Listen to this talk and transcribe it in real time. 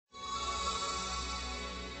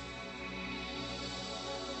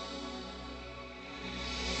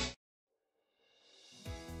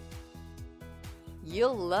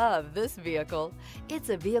You'll love this vehicle. It's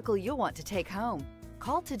a vehicle you'll want to take home.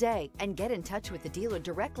 Call today and get in touch with the dealer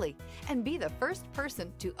directly and be the first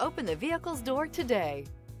person to open the vehicle's door today,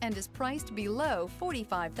 and is priced below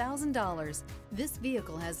 $45,000. This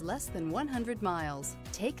vehicle has less than 100 miles.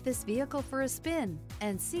 Take this vehicle for a spin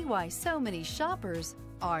and see why so many shoppers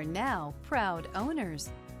are now proud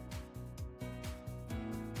owners.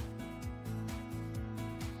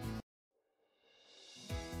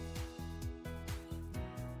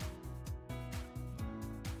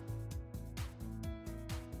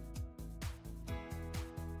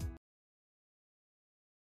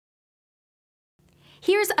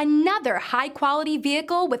 Here's another high-quality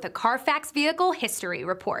vehicle with a Carfax Vehicle History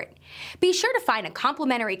Report. Be sure to find a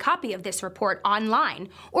complimentary copy of this report online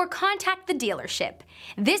or contact the dealership.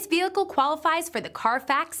 This vehicle qualifies for the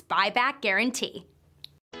Carfax Buyback Guarantee.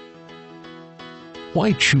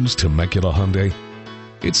 Why choose Temecula Hyundai?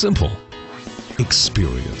 It's simple.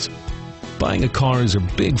 Experience. Buying a car is a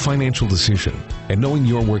big financial decision, and knowing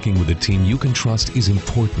you're working with a team you can trust is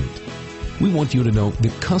important. We want you to know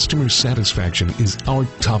that customer satisfaction is our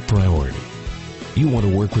top priority. You want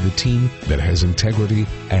to work with a team that has integrity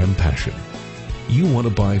and passion. You want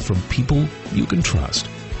to buy from people you can trust.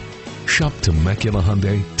 Shop Temecula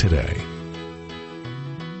Hyundai today.